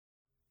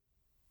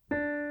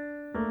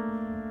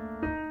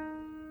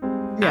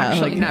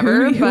actually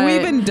never. Who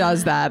even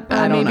does that?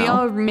 I don't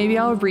know. Maybe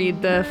I'll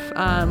read the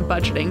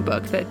budgeting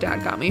book that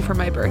Dad got me for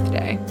my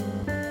birthday.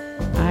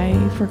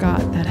 I forgot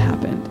that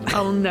happened.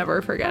 I'll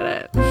never forget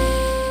it.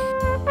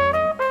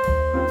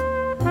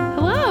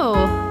 Hello.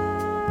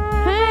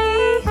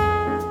 Hi.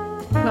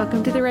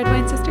 Welcome to the Red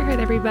Wine Sisterhood,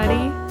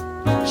 everybody.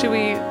 Should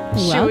we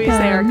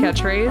say our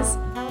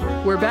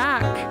catchphrase? We're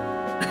back.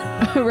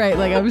 Right.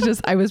 Like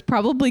I was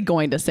probably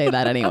going to say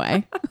that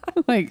anyway.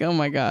 Like, oh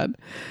my God.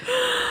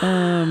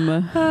 I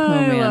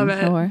love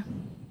it.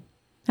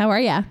 How are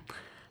ya?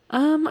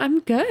 I'm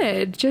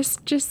good.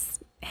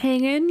 Just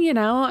hanging, you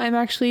know. I'm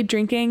actually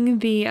drinking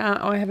the,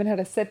 I haven't had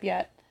a sip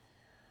yet.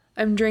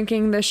 I'm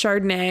drinking the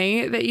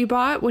Chardonnay that you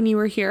bought when you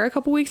were here a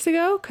couple weeks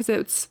ago because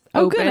it's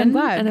open I'm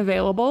glad. and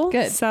available.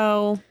 Good.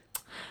 So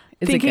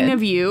Is thinking it good?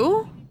 of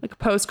you, like a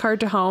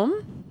postcard to home.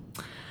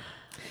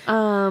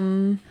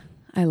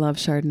 I love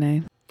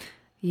Chardonnay.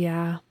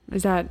 Yeah.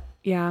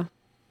 Yeah.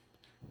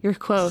 You're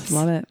close.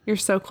 Love it. You're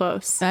so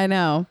close. I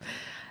know.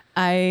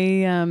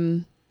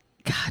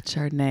 God,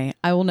 Chardonnay.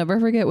 I will never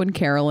forget when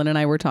Carolyn and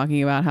I were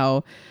talking about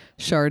how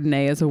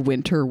Chardonnay is a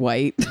winter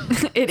white.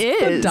 It is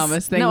the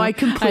dumbest thing. No, I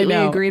completely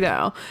know. agree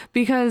though,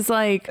 because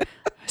like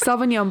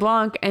Sauvignon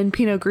Blanc and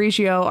Pinot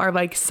Grigio are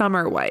like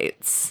summer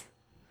whites.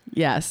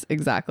 Yes,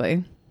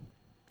 exactly.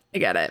 I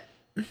get it.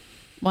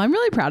 Well, I'm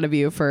really proud of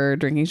you for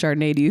drinking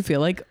Chardonnay. Do you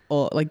feel like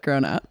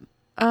grown up?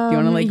 Do you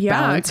want to like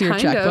balance your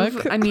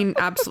checkbook? I mean,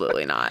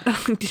 absolutely not.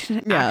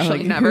 Actually,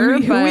 like, never.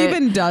 Who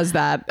even does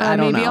that? I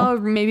don't know.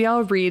 Maybe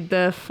I'll read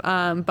the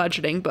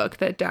budgeting book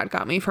that Dad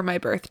got me for my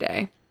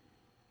birthday.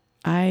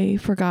 I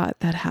forgot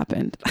that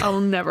happened. I'll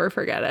never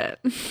forget it.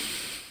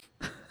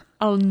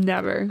 I'll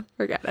never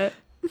forget it.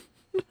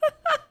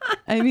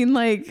 I mean,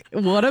 like,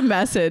 what a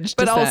message.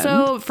 But to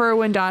also send. for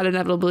when Dad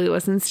inevitably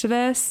listens to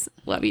this,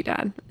 love you,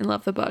 Dad, and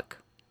love the book.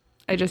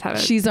 I just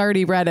haven't. She's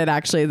already read it,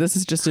 actually. This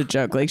is just a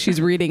joke. Like, she's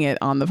reading it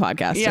on the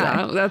podcast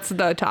Yeah, today. that's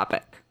the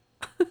topic.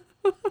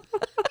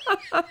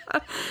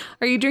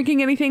 Are you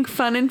drinking anything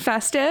fun and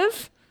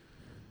festive?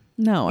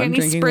 No, I'm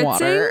drinking spritzing?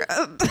 water.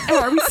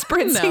 Are we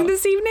spritzing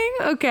this evening?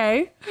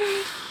 Okay.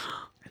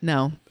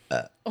 No.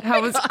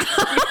 How was...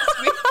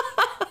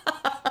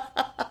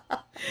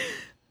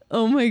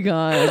 Oh my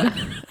God.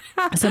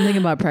 Something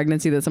about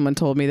pregnancy that someone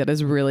told me that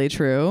is really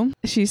true.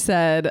 She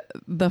said,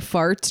 the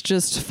farts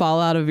just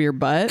fall out of your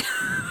butt.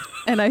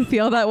 And I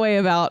feel that way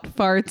about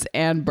farts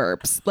and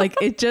burps. Like,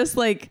 it just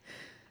like,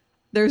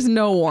 there's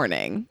no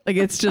warning. Like,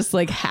 it's just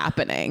like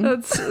happening.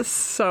 That's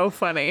so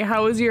funny.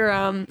 How was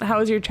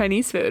your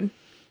Chinese food?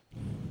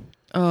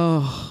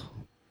 Oh,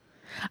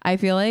 I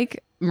feel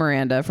like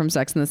Miranda from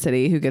Sex and the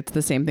City, who gets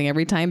the same thing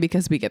every time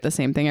because we get the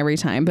same thing every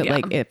time, but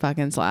like it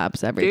fucking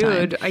slaps every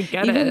time. Dude, I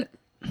get it.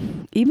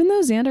 Even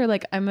though Xander,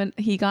 like,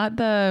 he got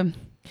the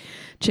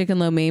chicken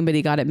lo mein, but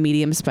he got it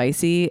medium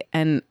spicy,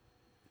 and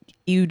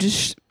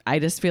I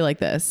just feel like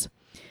this.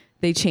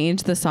 They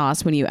change the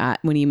sauce when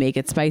you make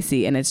it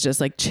spicy, and it's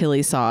just like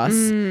chili sauce.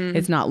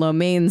 It's not lo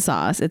mein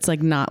sauce. It's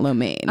like not lo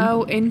mein.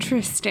 Oh,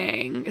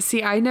 interesting.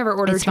 See, I never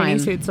order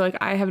Chinese food, so like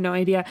I have no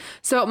idea.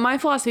 So my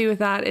philosophy with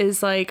that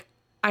is like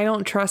I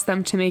don't trust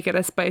them to make it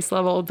a spice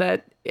level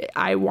that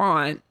I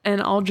want,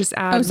 and I'll just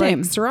add like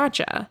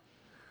sriracha.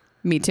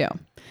 Me too.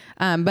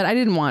 But I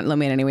didn't want lo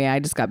mein anyway. I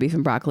just got beef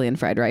and broccoli and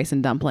fried rice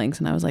and dumplings,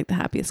 and I was like the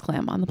happiest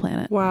clam on the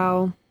planet.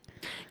 Wow.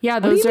 Yeah,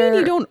 what do you mean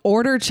you don't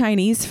order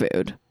Chinese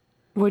food?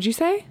 What'd you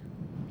say?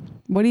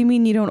 What do you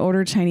mean you don't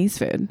order Chinese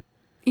food?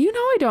 You know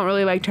I don't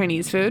really like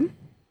Chinese food.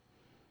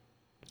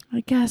 I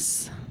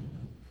guess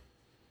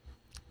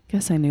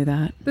I knew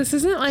that. This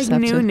isn't like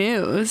new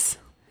news.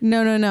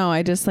 No.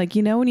 I just like,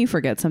 you know, when you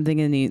forget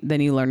something and then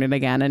you learn it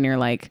again and you're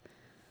like,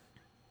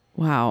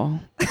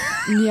 wow.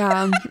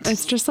 Yeah,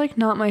 it's just like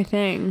not my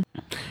thing.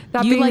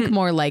 You like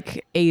more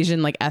like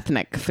Asian, like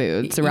ethnic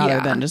foods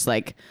rather than just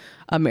like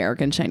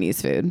American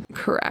Chinese food.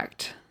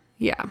 Correct.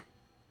 Yeah.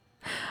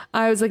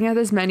 I was looking at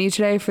this menu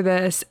today for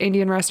this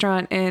Indian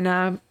restaurant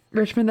in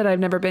Richmond that I've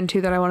never been to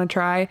that I want to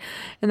try.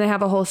 And they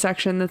have a whole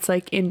section that's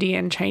like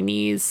Indian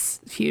Chinese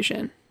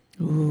fusion.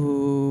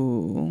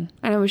 Ooh.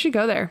 I know, we should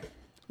go there.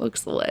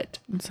 Looks lit.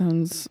 It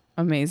sounds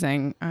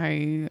amazing.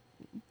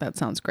 That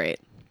sounds great.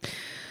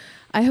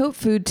 I hope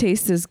food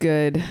tastes as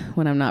good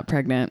when I'm not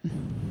pregnant.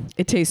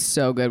 It tastes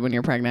so good when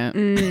you're pregnant.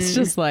 It's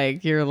just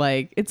like,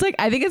 it's like,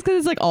 I think it's because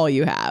it's like all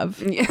you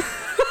have. Yeah.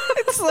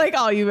 It's like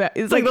all you have.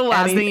 It's like the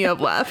last thing you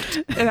have left.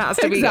 It has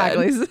to be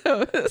exactly.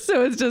 Good.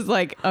 So it's just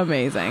like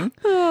amazing.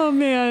 Oh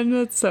man,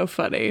 that's so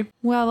funny.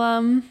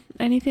 Well,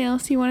 anything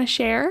else you want to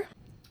share?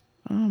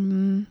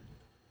 No.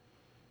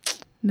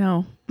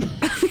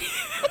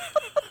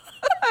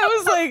 I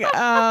was like,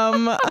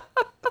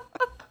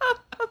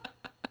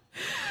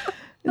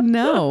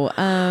 no.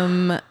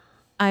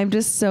 I'm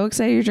just so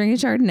excited you're drinking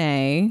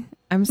Chardonnay.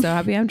 I'm so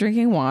happy I'm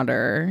drinking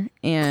water,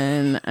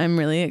 and I'm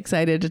really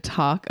excited to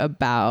talk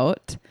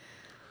about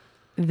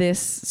this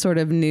sort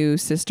of new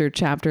sister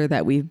chapter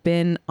that we've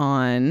been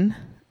on.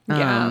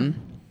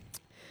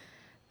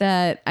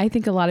 That I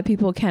think a lot of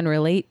people can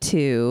relate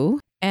to.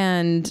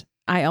 And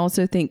I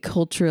also think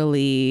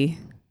culturally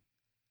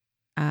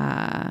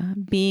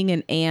being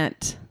an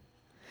aunt,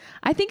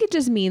 I think it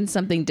just means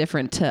something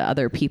different to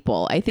other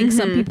people. I think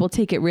some people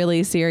take it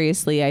really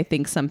seriously. I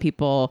think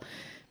you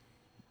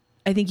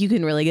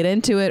can really get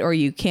into it or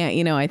you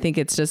can't, I think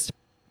it's just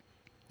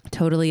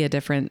totally a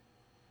different,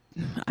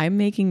 I'm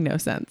making no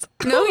sense.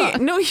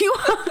 No, you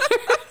are.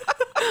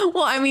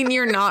 Well, I mean,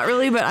 you're not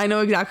really, but I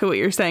know exactly what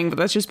you're saying, but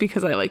that's just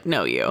because I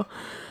know you.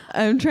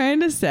 I'm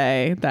trying to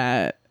say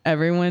that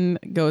everyone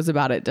goes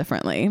about it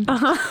differently.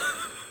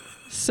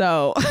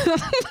 So,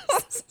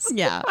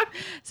 yeah.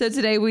 So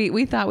today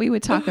we thought we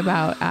would talk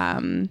about,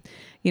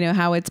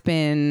 how it's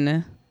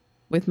been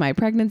with my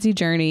pregnancy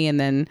journey, and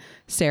then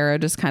Sarah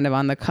just kind of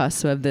on the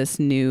cusp of this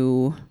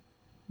new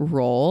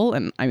role.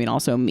 And I mean,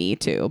 also me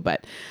too,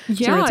 but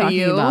yeah, we're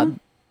talking about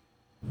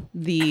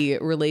the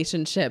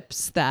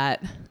relationships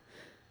that,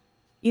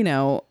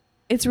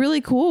 it's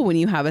really cool when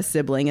you have a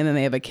sibling and then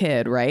they have a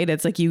kid, right?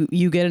 It's like you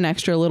get an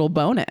extra little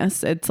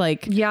bonus. It's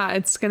like, yeah,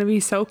 it's going to be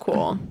so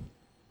cool.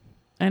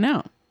 I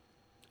know.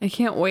 I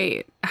can't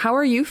wait. How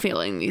are you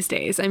feeling these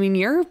days? I mean,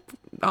 you're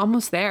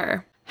almost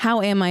there.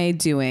 How am I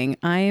doing?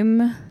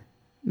 I'm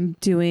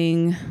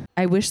doing,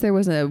 I wish there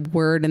was a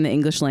word in the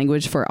English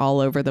language for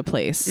all over the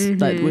place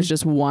that was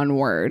just one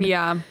word.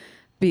 Yeah.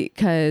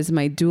 Because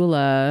my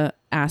doula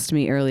asked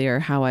me earlier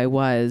how I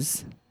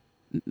was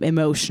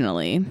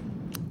emotionally.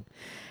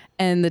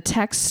 And the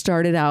text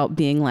started out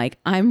being like,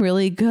 I'm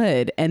really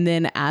good. And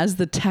then as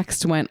the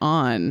text went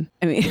on,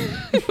 I mean,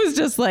 it was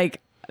just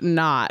like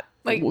not.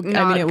 Like, not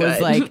I mean, it good. was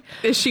like,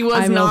 she was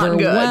I'm not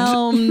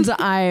overwhelmed. good.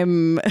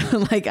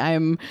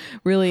 I'm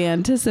really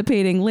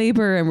anticipating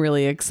labor. I'm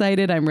really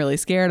excited. I'm really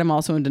scared. I'm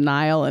also in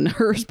denial. And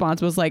her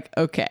response was like,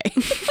 okay,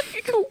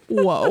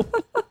 whoa.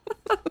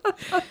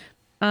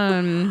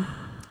 Yeah,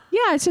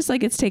 it's just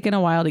like, it's taken a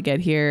while to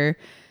get here.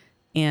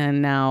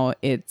 And now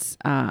it's,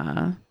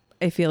 I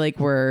feel like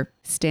we're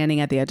standing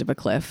at the edge of a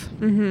cliff.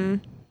 Mm-hmm.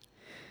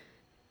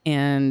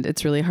 And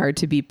it's really hard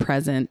to be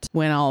present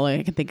when all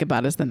I can think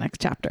about is the next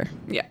chapter.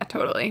 Yeah,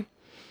 totally.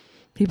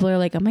 People are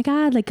like, oh my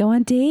God, like go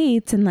on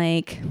dates. And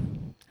like,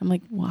 I'm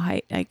like,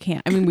 why? I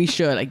can't. I mean, we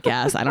should, I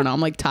guess. I don't know. I'm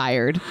like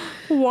tired.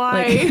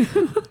 Why?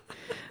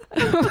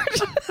 Like,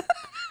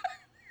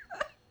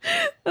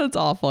 that's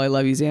awful. I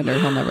love you, Xander.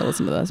 He'll never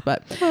listen to this.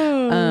 But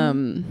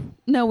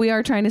no, we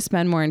are trying to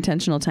spend more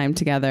intentional time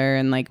together.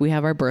 And like we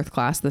have our birth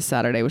class this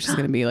Saturday, which is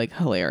going to be like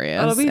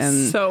hilarious. It'll be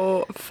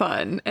so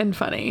fun and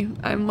funny.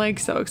 I'm like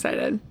so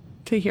excited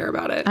to hear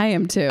about it. I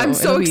am too. I'm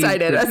so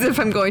excited as if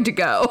I'm going to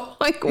go.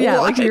 Like, yeah,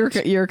 what?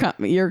 like you're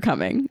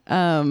coming.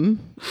 No,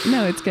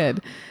 it's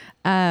good.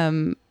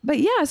 But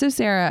yeah, so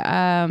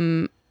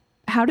Sarah,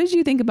 how did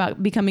you think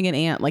about becoming an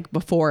aunt like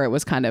before it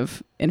was kind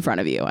of in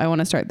front of you? I want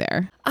to start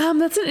there.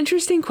 That's an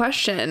interesting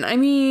question. I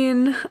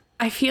mean,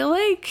 I feel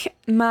like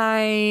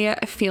my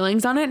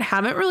feelings on it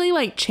haven't really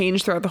like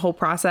changed throughout the whole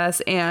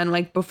process. And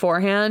like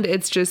beforehand,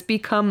 it's just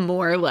become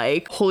more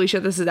like, holy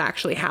shit, this is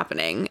actually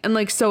happening. And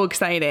like so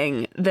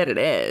exciting that it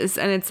is.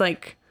 And it's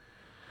like,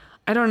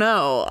 I don't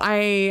know.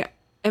 I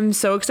am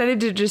so excited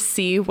to just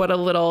see what a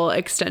little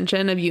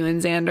extension of you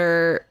and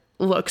Xander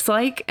looks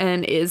like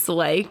and is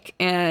like,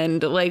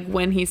 and like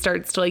when he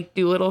starts to like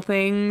do little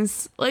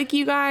things like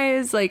you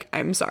guys, like,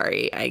 I'm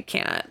sorry, I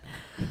can't.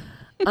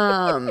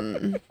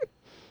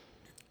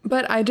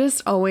 But I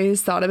just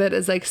always thought of it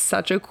as like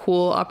such a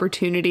cool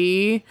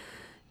opportunity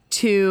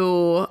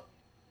to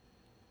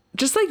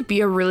just like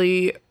be a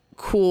really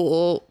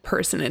cool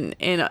person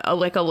in a,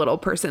 like a little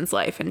person's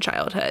life in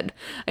childhood.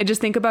 I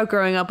just think about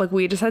growing up, like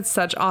we just had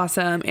such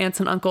awesome aunts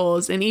and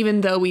uncles, and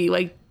even though we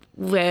like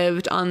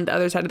lived on the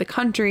other side of the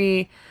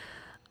country,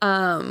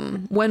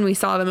 when we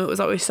saw them, it was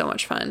always so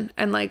much fun,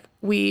 and like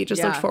we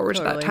just looked forward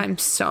to that time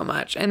so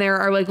much. And there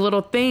are like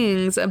little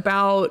things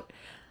about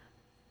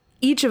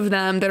each of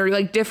them that are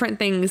like different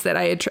things that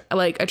I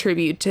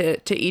attribute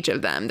to each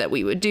of them that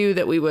we would do,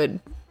 that we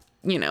would,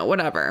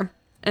 whatever.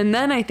 And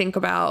then I think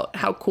about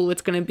how cool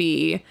it's going to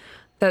be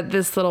that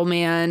this little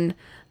man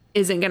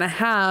isn't going to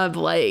have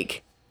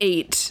like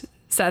 8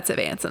 sets of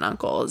aunts and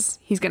uncles.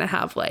 He's going to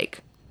have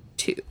like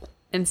 2.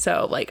 And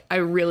so like, I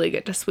really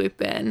get to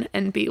swoop in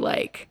and be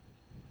like,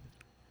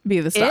 be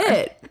the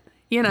star.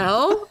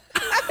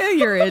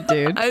 You're it,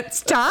 dude.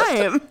 It's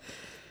time.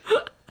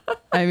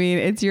 I mean,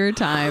 it's your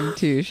time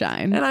to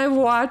shine. And I've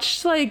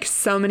watched like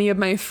so many of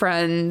my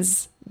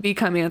friends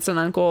become aunts and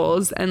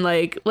uncles, and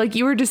like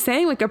you were just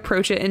saying, like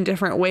approach it in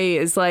different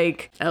ways,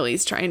 like at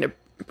least trying to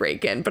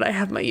break in. But I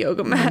have my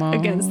yoga mat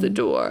against the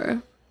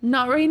door.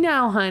 Not right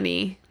now,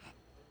 honey.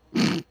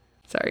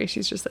 Sorry,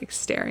 she's just like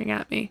staring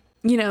at me.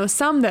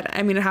 Some that,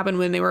 I mean, it happened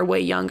when they were way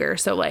younger.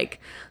 So like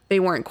they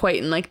weren't quite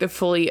in like the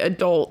fully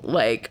adult,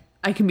 like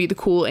I can be the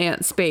cool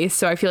aunt space.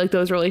 So I feel like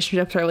those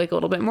relationships are like a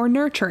little bit more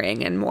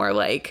nurturing and more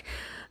like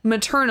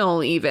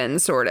maternal even,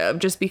 sort of,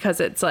 just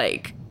because it's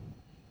like,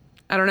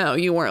 I don't know,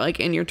 you weren't like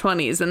in your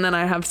 20s. And then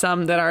I have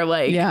some that are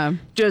like,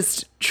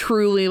 just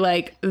truly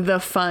like the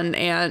fun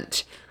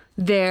aunt.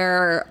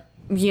 They're,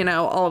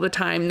 all the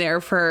time there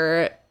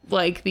for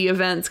like the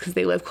events because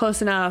they live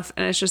close enough.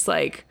 And it's just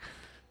like,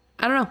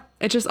 I don't know.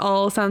 It just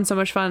all sounds so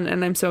much fun.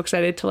 And I'm so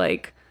excited to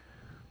like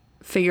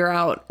figure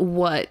out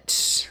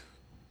what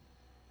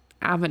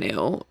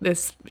avenue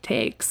this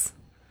takes.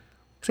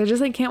 Because I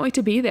just like can't wait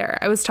to be there.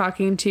 I was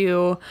talking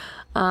to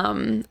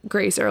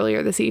Grace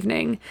earlier this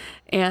evening,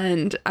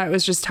 and I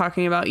was just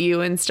talking about you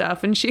and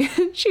stuff, and she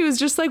was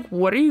just like,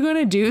 what are you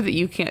gonna do that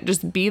you can't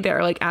just be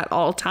there like at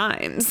all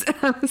times? And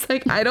I was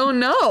like, I don't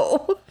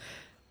know.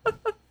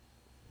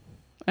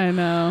 I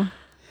know,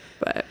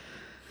 but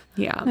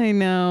yeah, I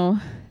know.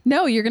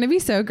 No, you're gonna be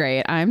so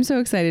great. I'm so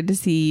excited to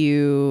see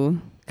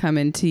you come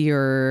into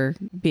your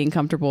being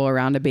comfortable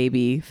around a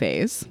baby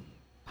phase.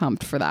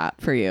 Pumped for that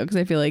for you, because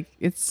I feel like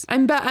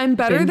I'm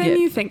better than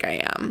you think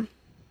I am.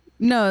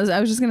 No, I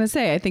was just going to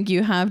say, I think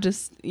you have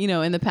just, you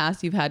know, in the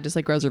past you've had just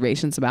like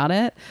reservations about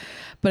it.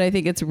 But I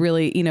think it's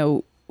really, you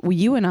know,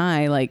 you and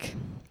I, like,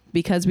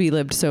 because we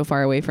lived so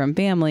far away from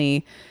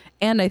family,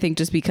 and I think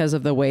just because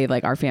of the way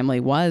like our family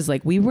was,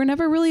 like, we were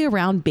never really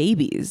around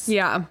babies.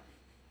 Yeah.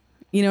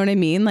 You know what I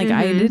mean? Like,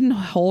 I didn't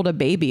hold a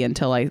baby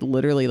until I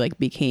literally like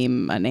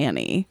became a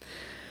nanny.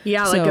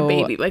 Yeah, like a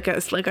baby, like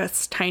a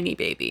tiny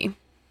baby.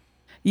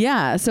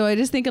 Yeah. So I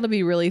just think it'll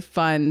be really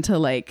fun to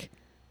like,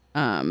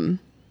 I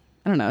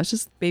don't know. It's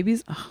just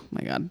babies. Oh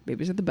my God.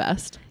 Babies are the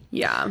best.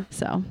 Yeah.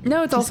 So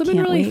no, it's also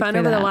been really fun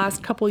over the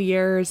last couple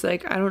years.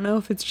 Like, I don't know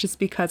if it's just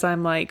because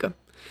I'm like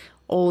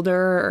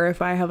older or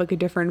if I have like a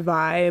different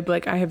vibe.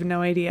 Like, I have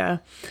no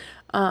idea.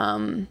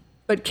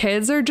 But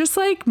kids are just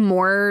like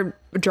more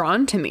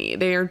drawn to me.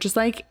 They are just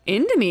like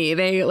into me.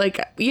 They like,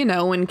 you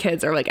know, when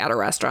kids are like at a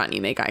restaurant,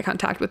 you make eye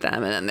contact with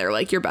them and then they're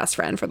like your best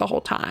friend for the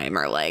whole time,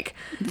 or like,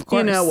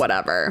 you know,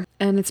 whatever.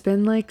 And it's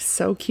been like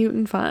so cute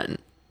and fun.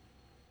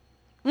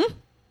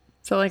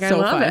 So like, I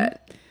love it.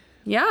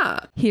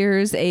 Yeah.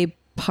 Here's a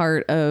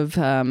part of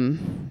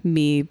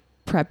me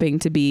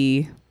prepping to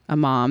be a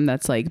mom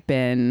that's like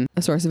been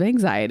a source of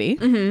anxiety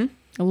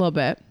a little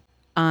bit.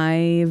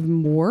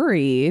 I'm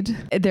worried.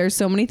 There's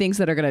so many things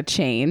that are going to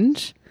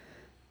change.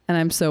 And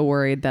I'm so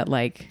worried that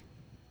like,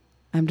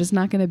 I'm just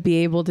not going to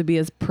be able to be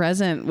as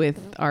present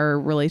with our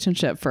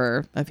relationship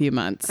for a few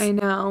months. I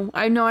know.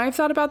 I've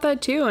thought about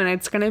that too. And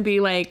it's going to be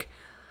like,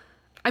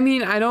 I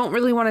mean, I don't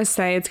really want to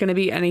say it's going to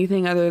be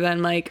anything other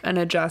than like an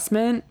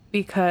adjustment,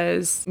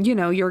 because, you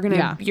know, you're going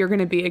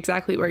to be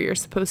exactly where you're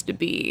supposed to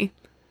be.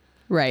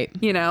 Right.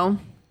 You know?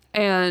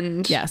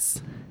 And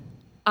yes,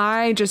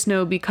 I just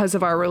know because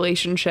of our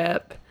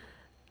relationship,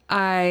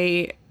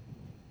 I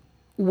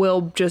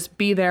will just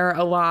be there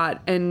a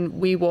lot and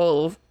we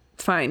will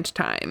find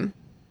time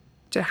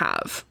to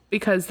have,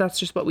 because that's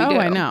just what we do. Oh,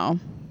 I know.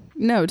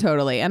 No,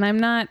 totally. And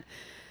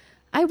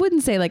I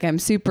wouldn't say like I'm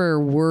super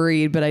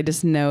worried, but I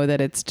just know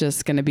that it's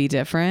just going to be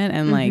different.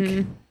 And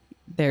like,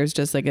 there's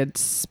just like a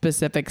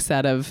specific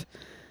set of,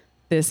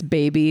 this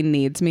baby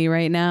needs me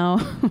right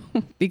now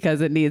because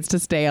it needs to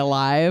stay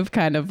alive,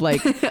 kind of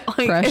like,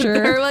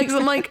 pressure. Or like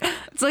some like,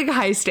 it's like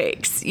high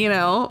stakes, you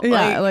know?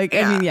 Yeah. I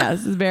mean,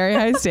 yes, it's very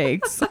high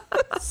stakes.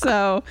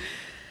 So,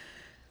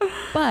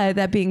 but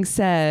that being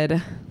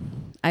said,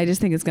 I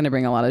just think it's going to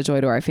bring a lot of joy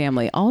to our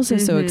family. Also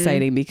so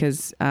exciting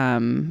because,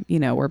 you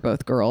know, we're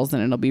both girls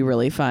and it'll be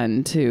really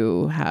fun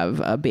to have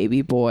a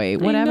baby boy,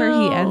 whatever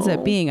he ends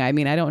up being. I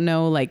mean, I don't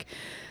know, like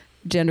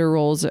gender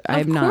roles.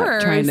 I'm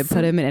not trying to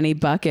put him in any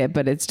bucket,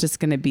 but it's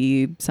just going to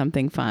be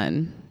something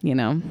fun, you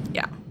know?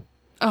 Yeah.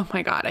 Oh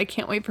my God. I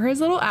can't wait for his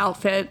little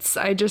outfits.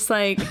 I just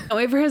like, can't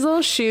wait for his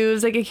little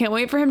shoes. Like, I can't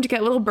wait for him to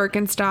get little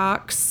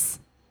Birkenstocks.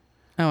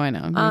 Oh, I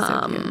know. He's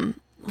so cute.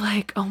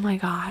 Like, oh my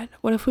God,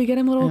 what if we get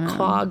him little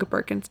clog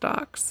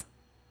Birkenstocks?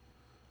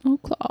 Oh,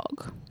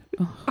 clog.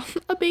 Oh.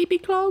 A baby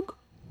clog.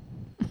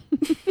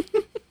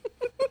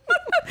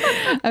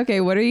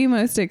 Okay, what are you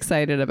most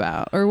excited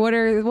about? Or what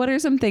are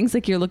some things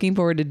like you're looking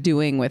forward to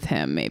doing with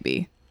him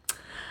maybe?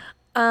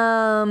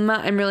 I'm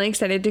really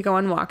excited to go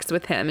on walks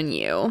with him and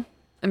you.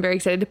 I'm very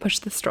excited to push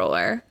the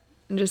stroller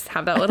and just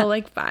have that little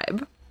like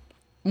vibe.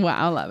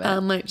 Wow, I love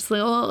it. Like just a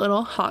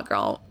little hot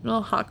girl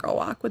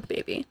walk with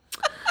baby.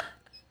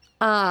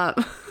 I'm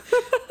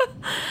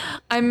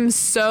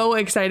so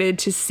excited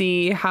to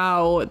see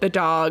how the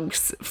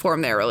dogs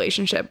form their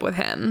relationship with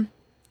him.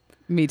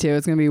 Me too.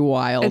 It's going to be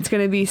wild. It's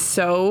going to be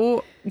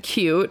so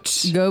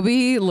cute.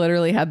 Gobi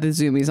literally had the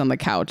zoomies on the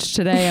couch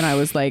today and I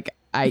was like,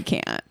 I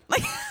can't.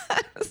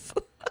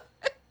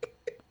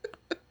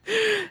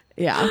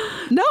 Yeah.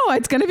 No,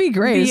 it's going to be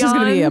great. It's just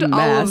going to be a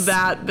mess.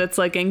 All of that's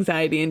like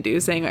anxiety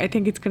inducing. I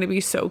think it's going to be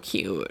so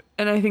cute.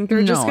 And I think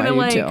they're just going to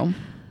like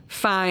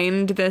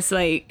find this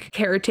like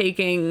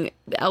caretaking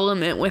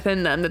element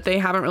within them that they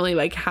haven't really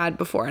like had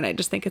before. And I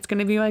just think it's going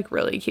to be like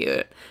really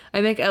cute.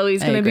 I think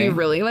Ellie's going to be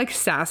really like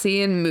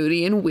sassy and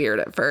moody and weird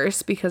at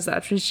first because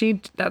that's what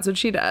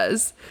she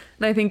does.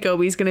 And I think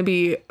Gobi's going to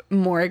be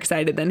more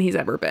excited than he's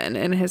ever been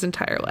in his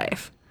entire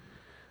life.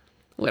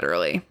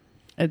 Literally.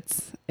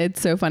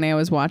 It's so funny. I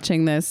was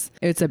watching this.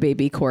 It's a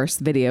baby course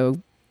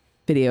video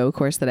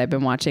course that I've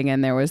been watching,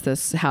 and there was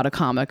this how to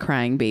calm a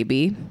crying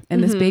baby,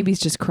 and this baby's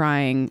just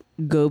crying.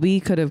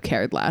 Gobi could have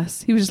cared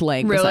less. He was just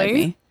laying beside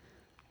me.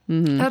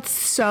 That's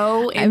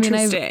so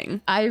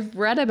interesting. I mean, I've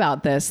read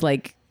about this,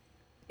 like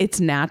it's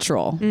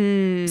natural.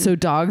 So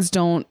dogs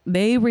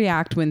they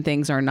react when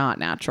things are not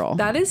natural.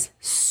 That is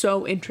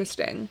so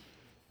interesting.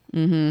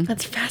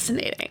 That's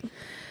fascinating.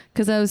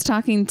 Because I was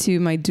talking to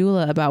my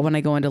doula about when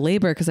I go into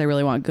labor, because I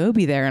really want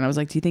Gobi there. And I was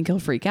like, do you think he'll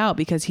freak out?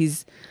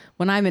 Because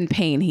when I'm in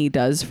pain, he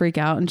does freak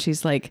out. And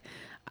she's like,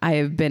 I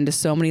have been to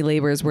so many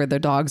labors where the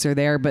dogs are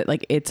there, but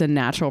like it's a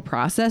natural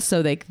process.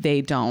 So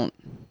they don't.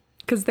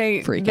 Because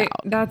they freak out.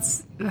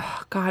 That's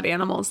God,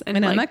 animals and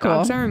like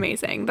dogs cool? Are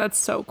amazing. That's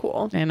so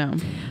cool. I know.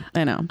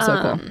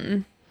 So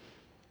cool.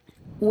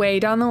 Way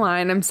down the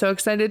line, I'm so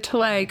excited to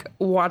like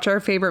watch our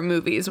favorite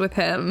movies with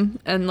him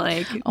and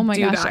like oh my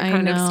do gosh, that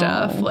kind of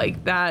stuff.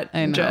 Like that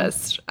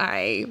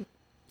I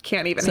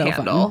can't even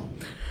handle. Fun.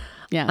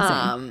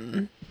 Yeah.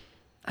 Same.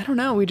 I don't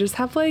know. We just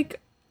have like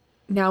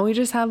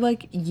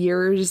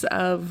years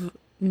of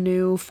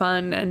new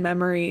fun and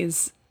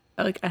memories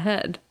like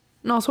ahead.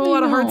 And also a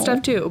lot of hard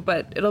stuff too,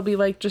 but it'll be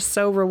like just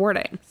so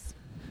rewarding.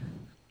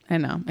 I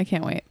know. I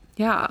can't wait.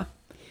 Yeah.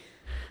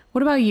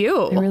 What about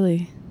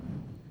you?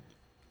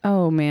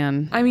 Oh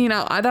man. I mean,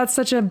 that's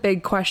such a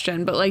big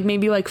question, but like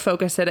maybe like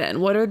focus it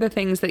in. What are the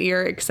things that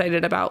you're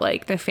excited about,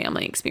 like the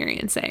family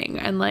experiencing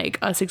and like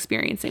us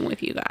experiencing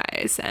with you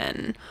guys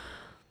and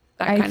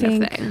that kind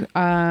of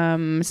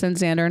thing?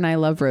 Since Xander and I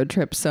love road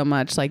trips so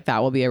much, like that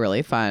will be a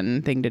really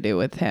fun thing to do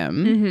with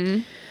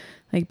him.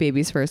 Like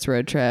baby's first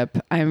road trip.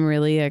 I'm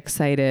really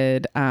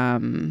excited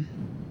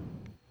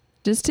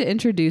just to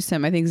introduce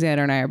him. I think Xander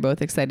and I are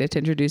both excited to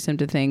introduce him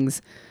to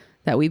things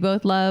that we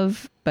both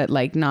love, but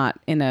like not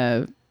in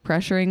a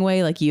pressuring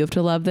way, like you have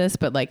to love this,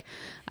 but like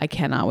I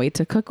cannot wait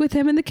to cook with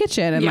him in the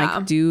kitchen and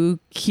like do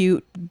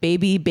cute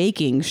baby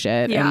baking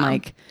shit and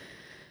like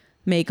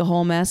make a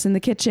whole mess in the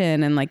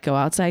kitchen and like go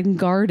outside and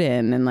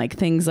garden and like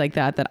things like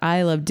that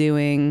I love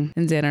doing.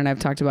 And Xander and I've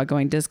talked about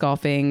going disc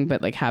golfing,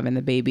 but like having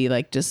the baby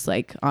like just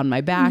like on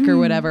my back or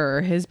whatever,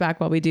 or his back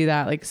while we do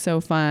that, like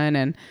so fun.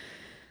 And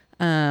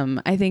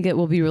I think it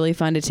will be really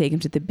fun to take him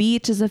to the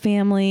beach as a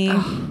family.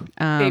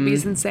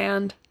 Babies in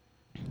sand.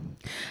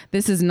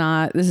 This is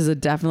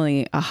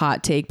definitely a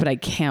hot take, but I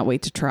can't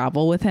wait to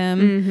travel with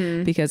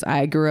him because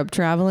I grew up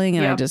traveling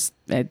and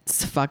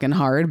it's fucking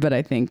hard, but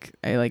I think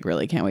I like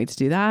really can't wait to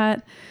do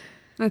that.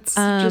 That's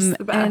just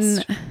the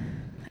best. And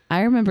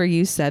I remember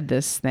you said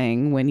this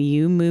thing when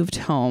you moved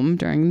home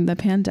during the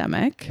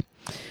pandemic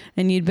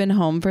and you'd been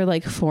home for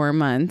like 4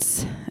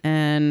 months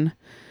and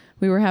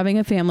we were having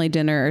a family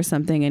dinner or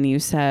something. And you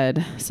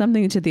said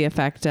something to the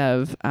effect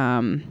of,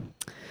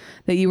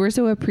 that you were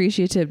so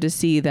appreciative to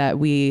see that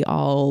we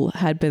all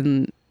had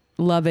been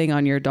loving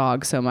on your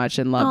dog so much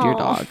and loved your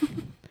dog.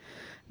 And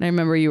I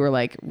remember you were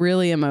like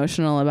really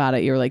emotional about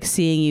it. You were like,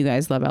 seeing you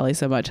guys love Ellie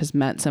so much has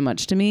meant so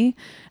much to me.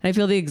 And I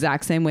feel the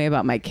exact same way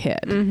about my kid.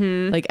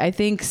 Like, I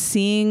think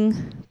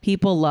seeing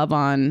people love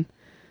on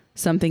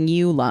something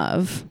you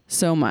love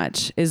so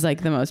much is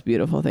like the most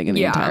beautiful thing in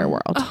the entire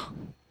world.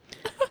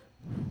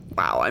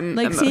 Wow, I'm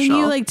like emotional. Seeing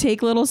you like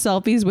take little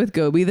selfies with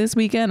Gobi this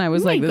weekend. I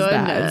was like,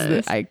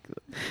 I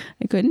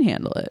couldn't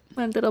handle it.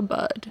 My little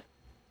bud,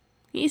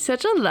 he's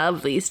such a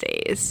love these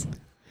days.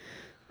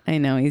 I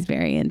know he's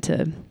very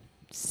into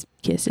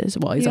kisses.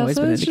 Well, he's always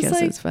been into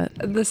kisses, like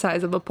but the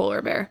size of a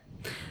polar bear.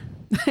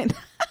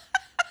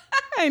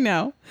 I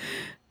know.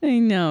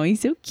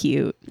 He's so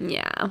cute.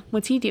 Yeah.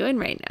 What's he doing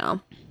right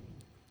now?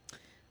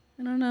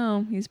 I don't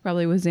know. He's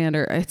probably with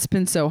Xander. It's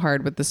been so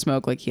hard with the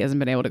smoke. Like he hasn't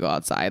been able to go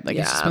outside. Like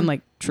it's just been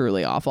like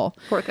truly awful.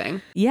 Poor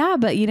thing. Yeah.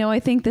 But I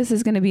think this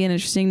is going to be an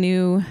interesting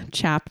new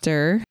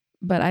chapter,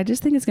 but I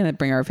just think it's going to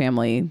bring our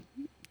family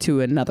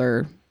to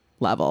another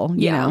level,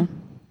 you know?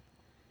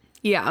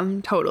 Yeah,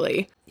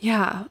 totally.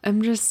 Yeah.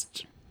 It's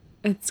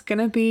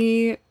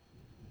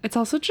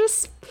also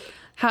just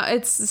how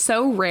it's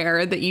so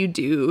rare that you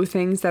do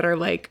things that are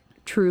like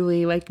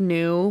truly like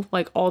new,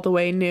 like all the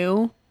way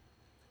new,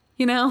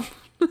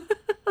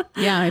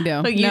 Yeah, I do.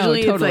 Like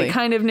usually it's like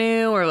kind of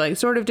new or like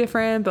sort of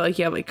different, but like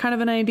you have like kind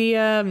of an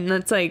idea, and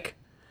that's like,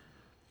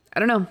 I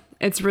don't know.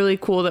 It's really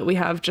cool that we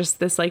have just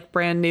this like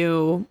brand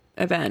new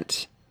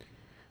event,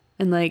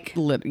 and like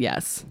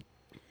yes,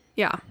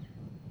 yeah,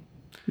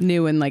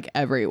 new in like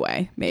every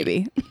way,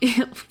 maybe.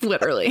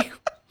 Literally,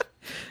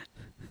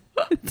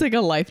 it's like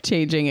a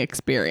life-changing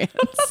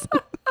experience.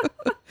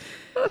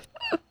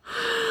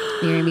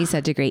 You're gonna be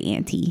such a great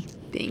auntie.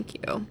 Thank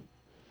you.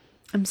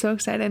 I'm so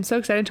excited. I'm so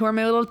excited to wear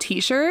my little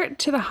t-shirt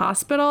to the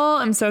hospital.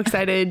 I'm so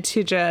excited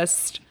to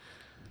just,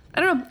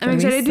 I don't know. I'm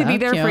excited to be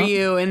there for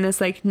you in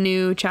this like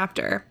new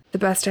chapter. The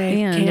best I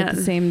can. At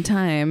the same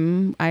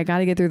time, I got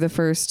to get through the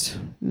first,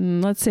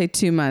 let's say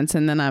 2 months,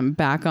 and then I'm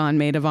back on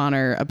maid of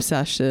honor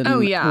obsession. Oh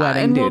yeah.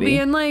 Wedding and duty.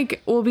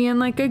 we'll be in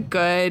like a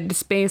good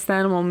space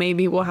then. Well,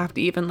 maybe we'll have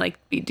to even like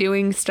be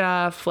doing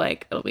stuff.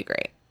 Like it'll be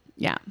great.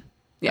 Yeah.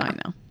 Yeah. I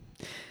know.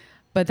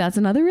 But that's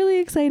another really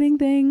exciting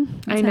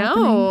thing. I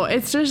know.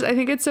 It's just, I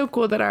think it's so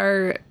cool that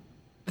our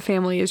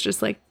family is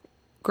just like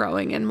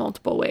growing in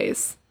multiple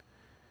ways.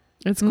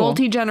 It's cool.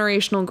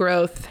 Multi-generational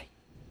growth.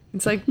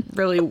 It's like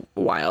really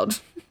wild.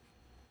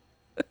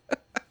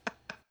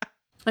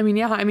 I mean,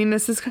 yeah. I mean,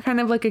 this is kind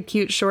of like a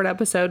cute short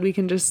episode. We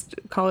can just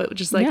call it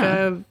just like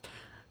a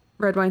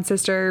Red Wine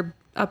Sister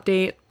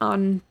update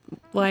on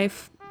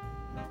life.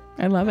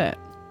 I love it.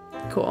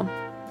 Cool.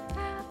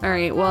 All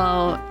right.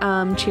 Well,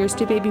 cheers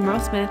to baby Merle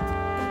Smith.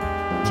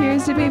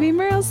 Cheers to baby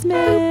Merle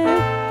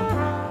Smith.